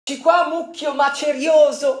Qua mucchio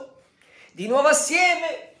macerioso, di nuovo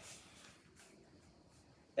assieme.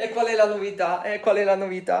 E qual è la novità? E qual è la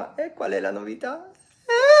novità? E qual è la novità?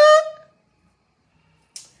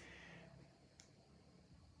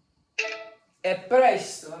 È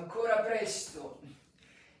presto, ancora presto.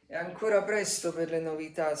 È ancora presto per le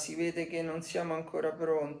novità, si vede che non siamo ancora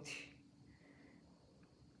pronti.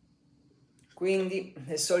 Quindi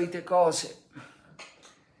le solite cose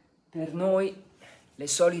per noi. Le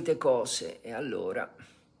solite cose, e allora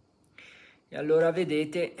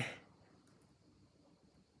vedete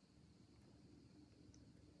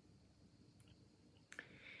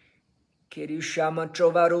che riusciamo a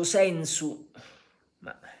trovare un senso.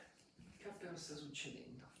 Ma che appena sta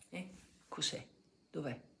succedendo? Cos'è?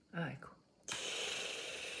 Dov'è? Ah, ecco.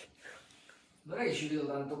 Non è che ci vedo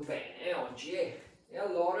tanto bene oggi, E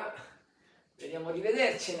allora vediamo di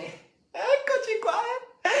vedercene. Eccoci qua,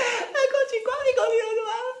 Eccoci qua,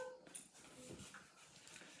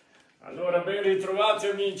 Allora, ben ritrovati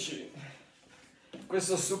amici, in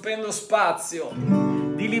questo stupendo spazio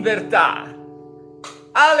di libertà.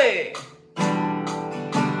 Ale!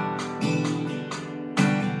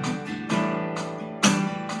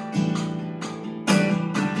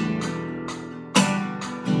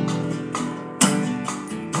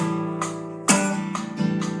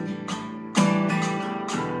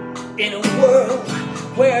 In a world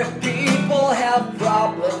where people have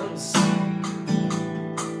problems,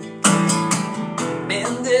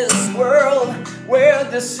 in this world where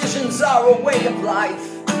decisions are a way of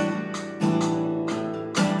life,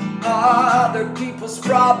 other people's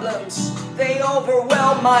problems, they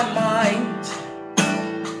overwhelm my mind.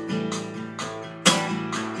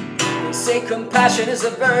 They say compassion is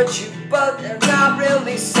a virtue, but they're not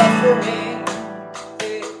really suffering.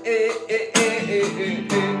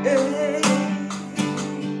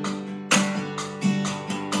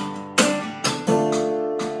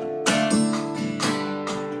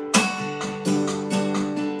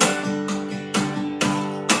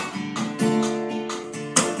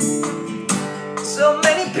 So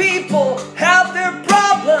many people have their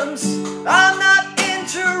problems. I'm not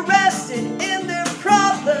interested in their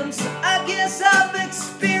problems. I guess I've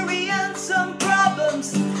experienced some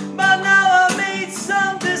problems, but now I made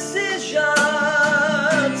some decisions.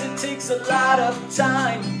 It takes a lot of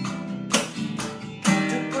time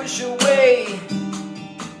to push away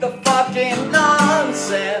the fucking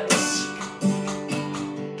nonsense.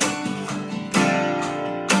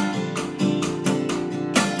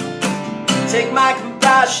 Take my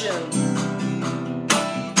compassion,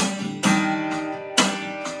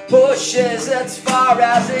 pushes as far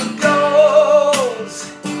as it goes.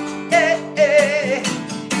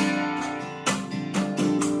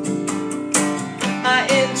 My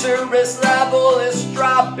interest level is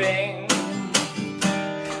dropping.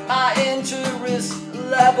 My interest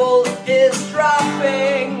level is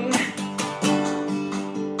dropping.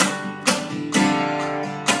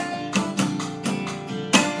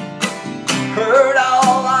 Heard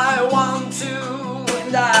all I want to,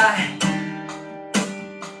 and I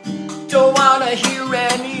don't want to hear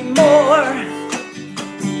anymore.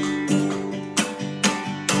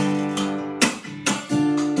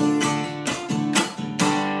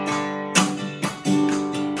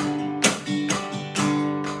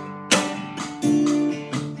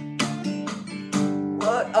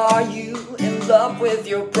 What are you in love with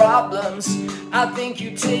your problems? I think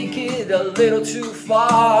you take it a little too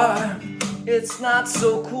far. It's not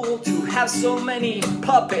so cool to have so many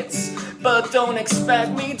puppets, but don't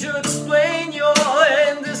expect me to explain your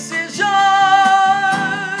indecisions.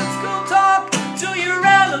 Go talk to your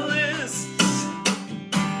analysts.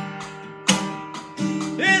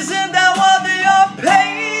 Isn't that what they are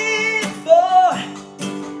paid for?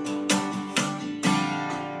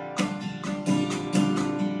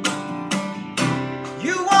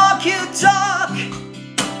 You walk, you talk,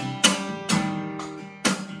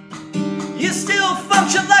 you still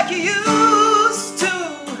function like you used to.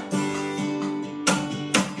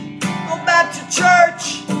 Go back to church,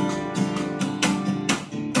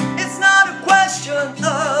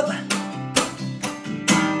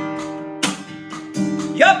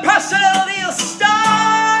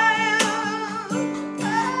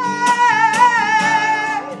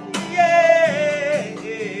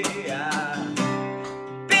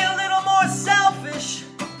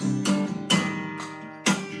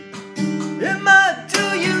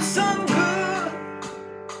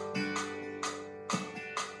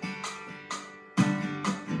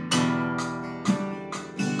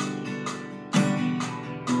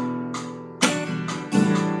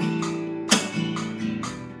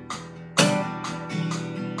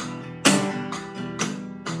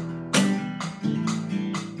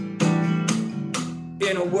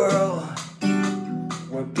 in a world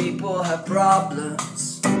where people have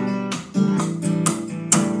problems,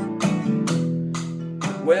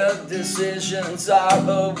 where decisions are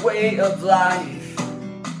a way of life,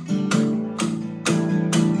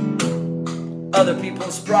 other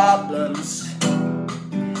people's problems,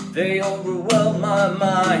 they overwhelm my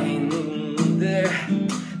mind.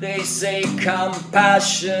 They say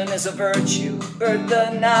compassion is a virtue, but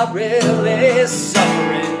they're not really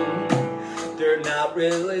suffering. They're not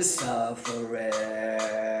really suffering.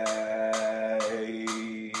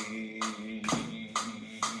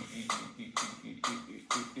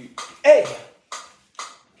 Hey!